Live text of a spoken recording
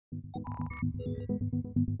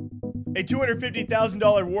A $250,000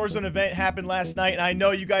 Warzone event happened last night, and I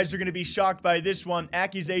know you guys are going to be shocked by this one.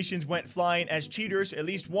 Accusations went flying as cheaters. At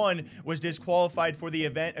least one was disqualified for the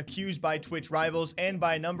event, accused by Twitch rivals and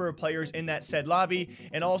by a number of players in that said lobby,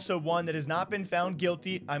 and also one that has not been found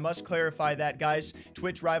guilty. I must clarify that, guys.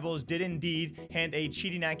 Twitch rivals did indeed hand a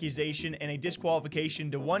cheating accusation and a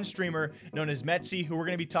disqualification to one streamer known as Metzi, who we're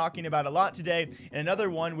going to be talking about a lot today, and another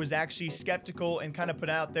one was actually skeptical and kind of put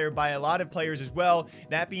out there by a lot of players as well,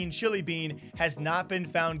 that being Chili Bean has not been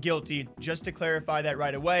found guilty, just to clarify that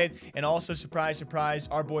right away. And also, surprise, surprise,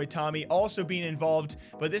 our boy Tommey also being involved,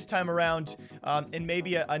 but this time around in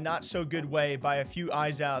maybe a not so good way by a few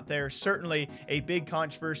eyes out there. Certainly a big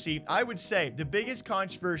controversy. I would say the biggest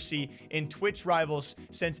controversy in Twitch rivals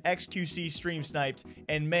since XQC stream sniped,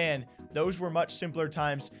 and man, those were much simpler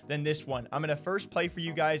times than this one. I'm going to first play for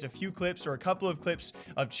you guys a few clips, or a couple of clips,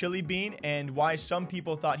 of Chili Bean and why some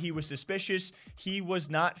people thought he was suspicious. He was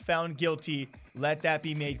not found guilty. Let that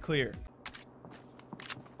be made clear.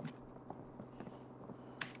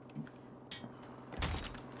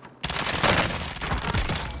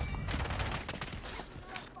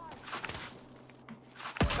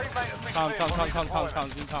 Calm.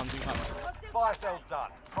 Fire sales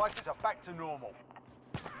done. Prices are back to normal.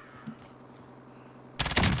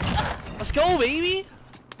 Let's go, baby.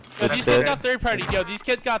 Yo, these kids got third party. Yo, these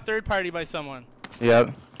kids got third party by someone.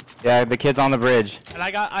 Yep. Yeah, the kid's on the bridge. And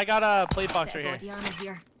I got a plate box right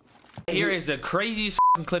here. Here is a crazy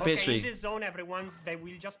clip history. In this zone, everyone, they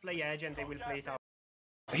will just play edge and they will play it out.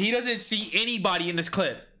 He doesn't see anybody in this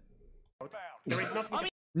clip. There is nothing.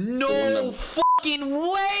 No fucking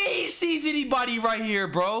way he sees anybody right here,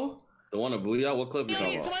 bro. The one of Booyah? What clip you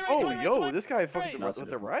talking about? Oh, yo, this guy fucking with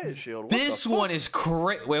the riot shield. What This one is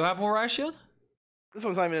crazy. Wait, what happened with riot shield? This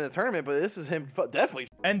one's not even in the tournament, but this is him definitely.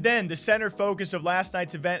 And then the center focus of last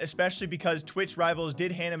night's event, especially because Twitch rivals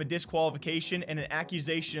did hand him a disqualification and an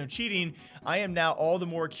accusation of cheating, I am now all the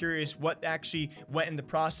more curious what actually went in the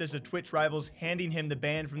process of Twitch rivals handing him the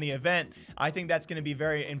ban from the event. I think that's going to be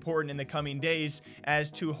very important in the coming days, as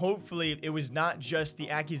to hopefully it was not just the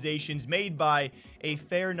accusations made by a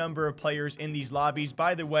fair number of players in these lobbies.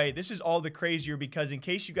 By the way, this is all the crazier because, in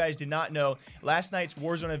case you guys did not know, last night's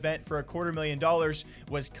Warzone event for $250,000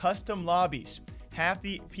 was custom lobbies. Half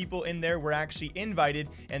the people in there were actually invited,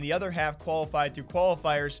 and the other half qualified through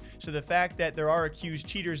qualifiers. So the fact that there are accused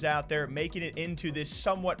cheaters out there making it into this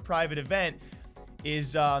somewhat private event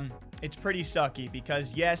is it's pretty sucky,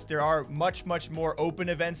 because yes, there are much more open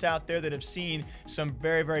events out there that have seen some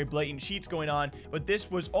very blatant cheats going on, but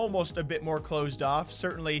this was almost a bit more closed off.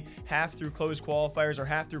 Certainly half through closed qualifiers or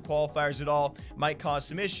half through qualifiers at all might cause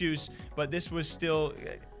some issues, but this was still,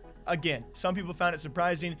 again, some people found it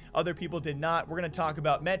surprising, other people did not. We're going to talk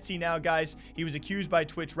about Metzi now, guys. He was accused by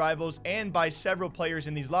Twitch rivals and by several players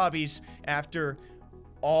in these lobbies after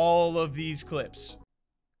all of these clips.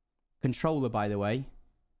 Controller, by the way.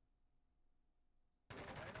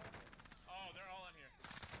 Oh, they're all in here.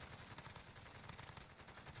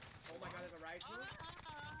 Oh my god, there's a riot shield.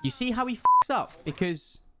 You see how he f***s up?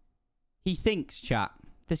 Because he thinks, chat.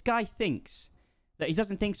 This guy thinks that he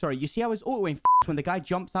doesn't think, sorry. You see how his auto-aim f***s when the guy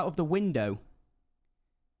jumps out of the window?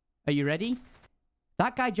 Are you ready?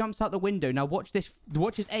 That guy jumps out the window. Now watch this.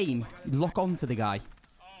 Watch his aim lock onto the guy.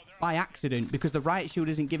 By accident, because the riot shield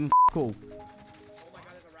isn't given f*** all.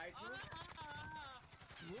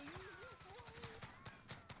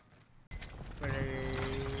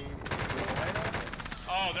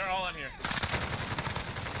 Oh, they're all in here.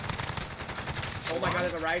 Oh my god,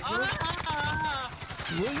 there's a riot shield.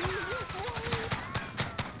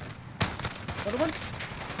 Another one?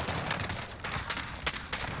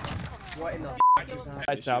 What in the f*** is that?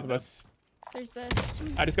 Guys south of us. There's this.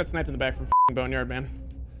 I just got sniped in the back from Boneyard, man.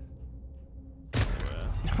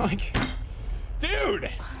 Like, dude!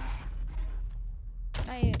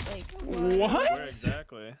 What? Where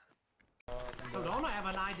exactly? Hold on, I have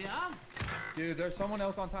an idea. Dude, there's someone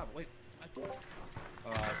else on top. Wait, I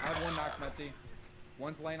have one knocked, Metzi.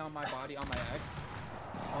 One's laying on my body, on my X.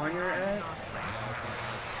 On your X?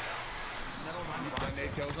 That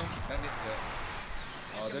nade kills him.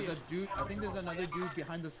 There's a dude. I think there's another dude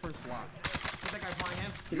behind this first block. That guy's flying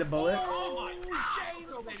him. He's a bullet. Oh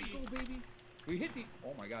my baby. We hit the.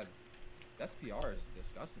 Oh my god. That's PR is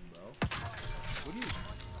disgusting, bro. What do you?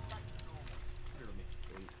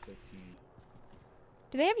 15.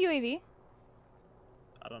 Do they have UAV?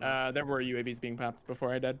 I don't know. There were UAVs being popped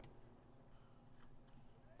before I died.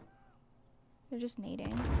 They're just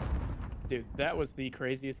nading. Dude, that was the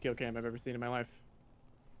craziest kill cam I've ever seen in my life.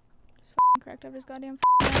 Just f***ing cracked up his goddamn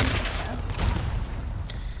f***ing head.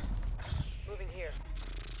 Moving here.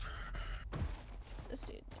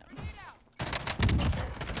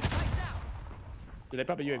 Did they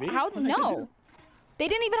pop a UAV? How? No. They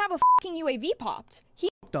didn't even have a fucking UAV popped. He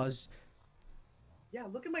does. Yeah,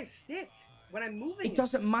 look at my stick when I'm moving. It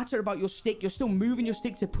doesn't matter about your stick. You're still moving your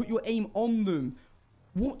stick to put your aim on them.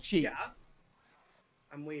 Watch it. Yeah.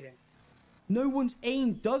 I'm waiting. No one's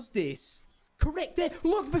aim does this. Correct there.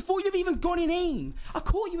 Look, before you've even gone in aim, I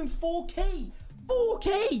caught you in 4K.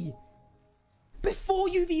 4K. Before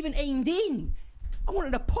you've even aimed in. I want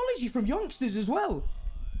an apology from youngsters as well.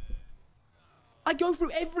 I go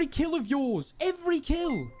through every kill of yours. Every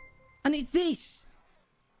kill. And it's this.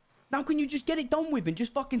 Now can you just get it done with and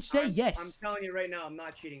just fucking say yes? I'm telling you right now, I'm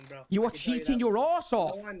not cheating, bro. You are cheating your ass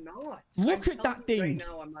off. No, I'm not. Look at that thing. Right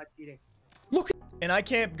now, I'm not cheating. Look at. And I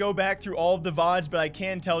can't go back through all of the VODs, but I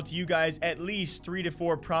can tell to you guys at least 3 to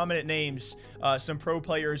 4 prominent names. Some pro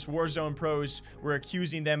players, Warzone pros, were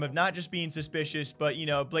accusing them of not just being suspicious, but, you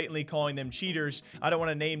know, blatantly calling them cheaters. I don't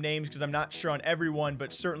want to name names because I'm not sure on everyone,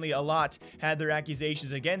 but certainly a lot had their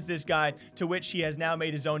accusations against this guy, to which he has now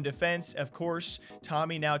made his own defense. Of course,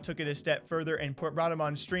 Tommey now took it a step further and brought him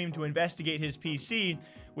on stream to investigate his PC,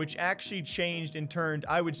 which actually changed and turned,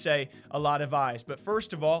 I would say, a lot of eyes. But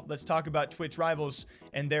first of all, let's talk about Twitch Rivals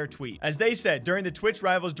and their tweet. As they said, during the Twitch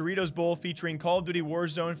Rivals Doritos Bowl featuring Call of Duty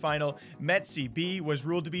Warzone final, Metzi B was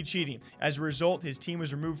ruled to be cheating. As a result, his team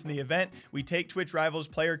was removed from the event. We take Twitch Rivals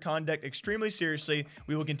player conduct extremely seriously.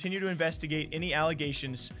 We will continue to investigate any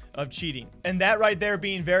allegations of cheating. And that right there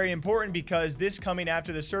being very important, because this coming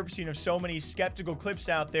after the surfacing of so many skeptical clips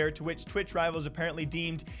out there, to which Twitch Rivals apparently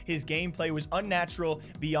deemed his gameplay was unnatural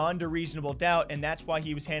beyond a reasonable doubt, and that's why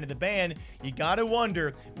he was handed the ban. You gotta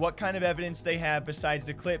wonder what kind of evidence they have besides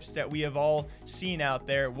the clips that we have all seen out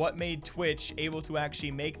there. What made Twitch able to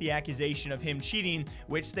actually make the accusation of him cheating,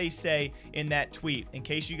 which they say in that tweet. In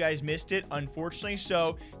case you guys missed it, unfortunately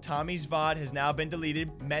so, Tommy's VOD has now been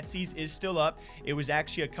deleted. Metzi's is still up. It was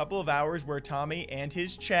actually a couple of hours where Tommey and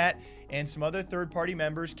his chat and some other third-party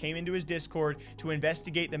members came into his Discord to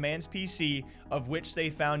investigate the man's PC, of which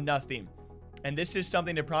they found nothing. And this is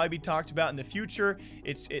something to probably be talked about in the future.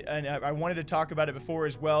 And I wanted to talk about it before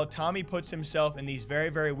as well. Tommey puts himself in these very,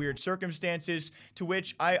 very weird circumstances, to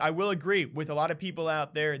which I will agree with a lot of people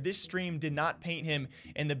out there. This stream did not paint him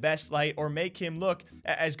in the best light or make him look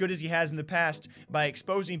as good as he has in the past by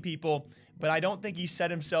exposing people. But I don't think he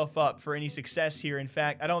set himself up for any success here. In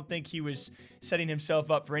fact, I don't think he was setting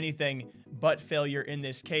himself up for anything but failure in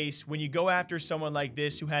this case. When you go after someone like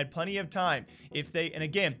this who had plenty of time, and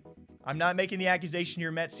again, I'm not making the accusation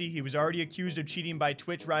here, Metzi. He was already accused of cheating by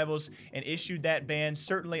Twitch Rivals and issued that ban.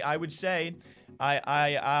 Certainly, I would say,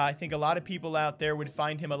 I think a lot of people out there would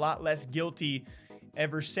find him a lot less guilty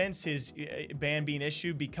ever since his ban being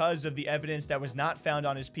issued, because of the evidence that was not found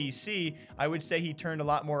on his PC. I would say he turned a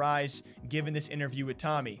lot more eyes given this interview with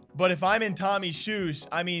Tommey. But if I'm in Tommy's shoes,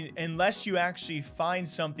 I mean, unless you actually find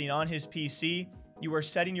something on his PC, you are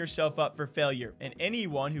setting yourself up for failure. And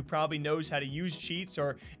anyone who probably knows how to use cheats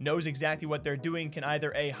or knows exactly what they're doing can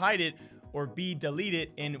either A, hide it, or B, delete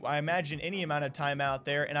it in, I imagine, any amount of time out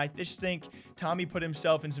there. And I just think Tommey put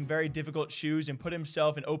himself in some very difficult shoes and put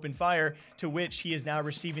himself in open fire, to which he is now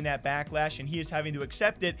receiving that backlash, and he is having to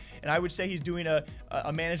accept it. And I would say he's doing a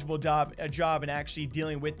manageable job in actually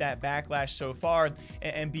dealing with that backlash so far.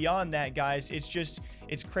 And beyond that, guys,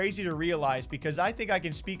 it's crazy to realize, because I think I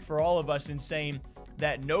can speak for all of us in saying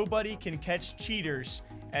that nobody can catch cheaters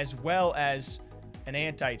as well as an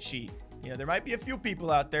anti-cheat. You know, there might be a few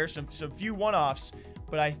people out there, some few one-offs,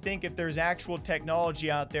 but I think if there's actual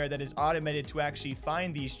technology out there that is automated to actually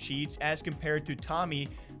find these cheats, as compared to Tommey,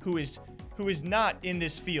 who is not in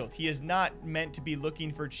this field. He is not meant to be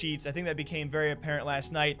looking for cheats. I think that became very apparent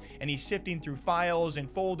last night, and he's sifting through files and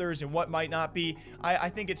folders and what might not be. I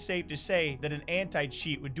think it's safe to say that an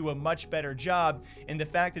anti-cheat would do a much better job, and the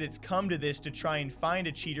fact that it's come to this to try and find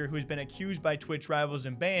a cheater who has been accused by Twitch Rivals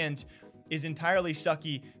and banned is entirely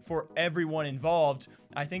sucky for everyone involved.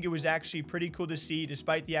 I think it was actually pretty cool to see,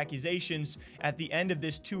 despite the accusations, at the end of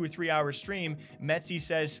this 2 or 3 hour stream, Metzi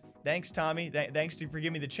says, "Thanks, Tommey. Thanks for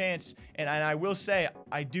giving me the chance." And I will say,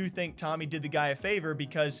 I do think Tommey did the guy a favor,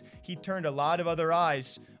 because he turned a lot of other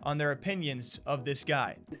eyes on their opinions of this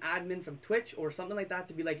guy. An admin from Twitch or something like that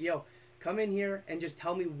to be like, yo, come in here and just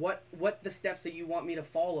tell me what the steps that you want me to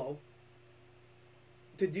follow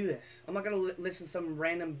to do this. I'm not going to listen to some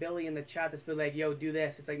random Billy in the chat that's been like, yo, do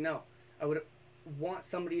this. It's like, no. I would want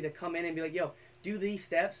somebody to come in and be like, yo, do these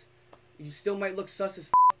steps. You still might look sus as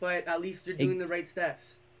f, but at least you're doing the right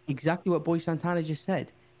steps. Exactly what Boy Santana just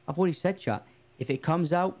said. I've already said, chat. If it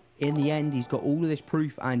comes out, in the end, he's got all of this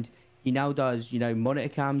proof, and he now does, you know, monitor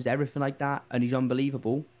cams, everything like that, and he's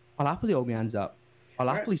unbelievable, I'll happily hold my hands up.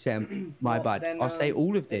 I'll happily say my bad. I'll say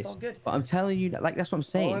all of this. all good. But I'm telling you, like, that's what I'm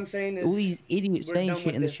saying. All I'm saying is all these idiots we're saying done shit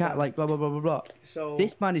with in the this chat, now. like, blah, blah, blah, blah, blah. So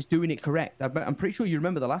This man is doing it correct. I'm pretty sure you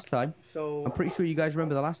remember the last time. So I'm pretty sure you guys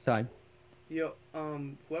remember the last time. Yo,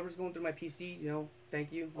 whoever's going through my PC, you know,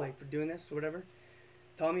 thank you, like, for doing this or whatever.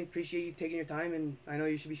 Tommy, appreciate you taking your time, and I know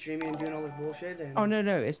you should be streaming and doing all this bullshit. And Oh no,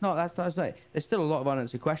 it's not. That's like. There's still a lot of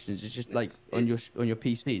unanswered questions. It's just like on your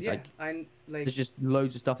PC. yeah, like like there's just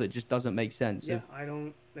loads of stuff that just doesn't make sense. yeah, I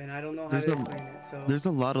don't know how There's to explain it. So There's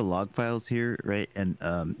a lot of log files here, right? And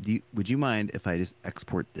would you mind if I just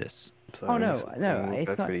export this? Oh no,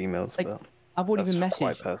 it's not. Emails, like, I've already been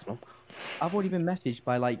messaged. I've already been messaged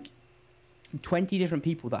by like 20 different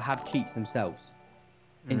people that have cheats themselves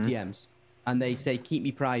in DMs, and they say, keep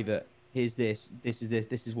me private. Here's this. This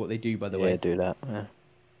is what they do, by the way. Yeah, do that. Yeah.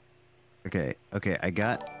 Okay. I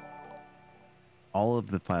got all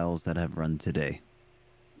of the files that have run today.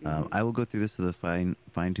 I will go through this with a fine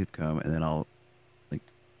tooth comb, and then I'll like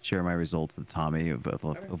share my results with Tommy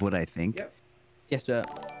of what I think. Yep. Yes, sir.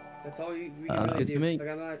 That's all we can really good do. to me. Like,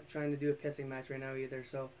 I'm not trying to do a pissing match right now either.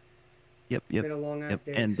 So Yep. it's been a long ass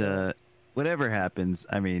day. And so. Whatever happens,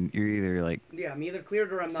 I mean, you're either like Yeah, I'm either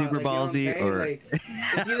cleared or I'm not. super like, ballsy, you know what I'm or like,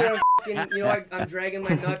 it's either I'm fucking, you know, I'm dragging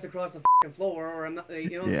my nuts across the fucking floor, or I'm not. Like,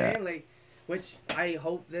 you know what I'm saying? Like, which I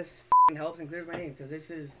hope this fucking helps and clears my name, because this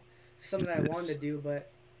is something that I wanted to do, but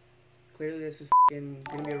clearly this is fucking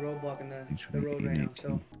gonna be a roadblock in the road right now.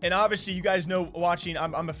 So. And obviously, you guys know, watching,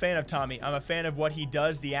 I'm a fan of Tommey. I'm a fan of what he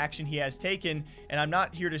does, the action he has taken, and I'm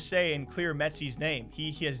not here to say and clear Metsy's name.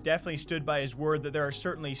 He has definitely stood by his word that there are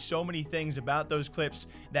certainly so many things about those clips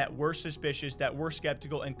that were suspicious, that were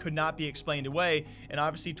skeptical, and could not be explained away. And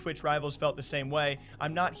obviously, Twitch rivals felt the same way.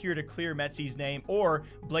 I'm not here to clear Metsy's name or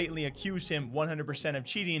blatantly accuse him 100% of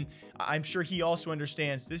cheating. I'm sure he also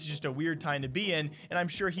understands this is just a weird time to be in, and I'm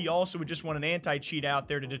sure he also would just want an anti-cheat out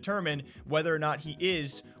there to determine whether or not he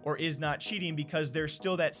is or is not cheating, because there's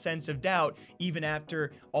still that sense of doubt even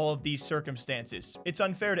after all of these circumstances. It's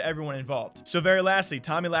unfair to everyone involved. So very lastly,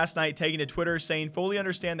 Tommey last night taking to Twitter saying, fully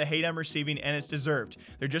understand the hate I'm receiving and it's deserved.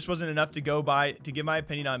 There just wasn't enough to go by to give my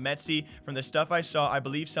opinion on Metsy. From the stuff I saw, I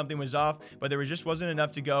believe something was off, but there just wasn't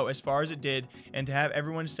enough to go as far as it did, and to have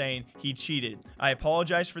everyone saying he cheated. I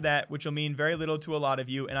apologize for that, which will mean very little to a lot of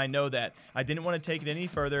you, and I know that. I didn't want to take it any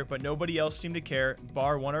further, but nobody else seemed to care,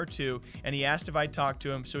 bar one or two, and he asked if I'd talk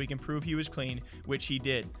to him so he can prove he was clean, which he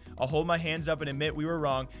did. I'll hold my hands up and admit we were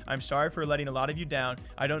wrong. I'm sorry for letting a lot of you down.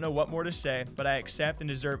 I don't know what more to say, but I accept and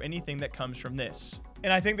deserve anything that comes from this.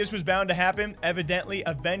 And I think this was bound to happen. Evidently,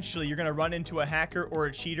 eventually, you're going to run into a hacker or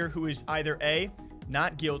a cheater who is either A,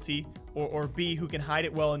 not guilty, or B, who can hide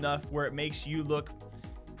it well enough where it makes you look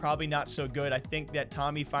probably not so good. I think that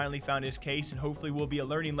Tommey finally found his case, and hopefully will be a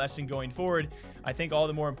learning lesson going forward. I think all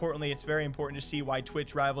the more importantly, it's very important to see why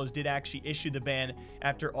Twitch rivals did actually issue the ban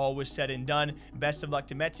after all was said and done. Best of luck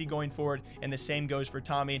to Metsy going forward, and the same goes for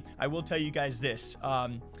Tommey. I will tell you guys this.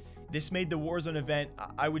 This made the Warzone event,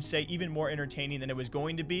 I would say, even more entertaining than it was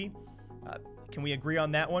going to be. Can we agree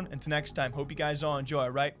on that one? Until next time, hope you guys all enjoy,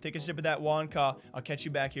 right? Take a sip of that Wanka. I'll catch you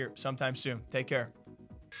back here sometime soon. Take care.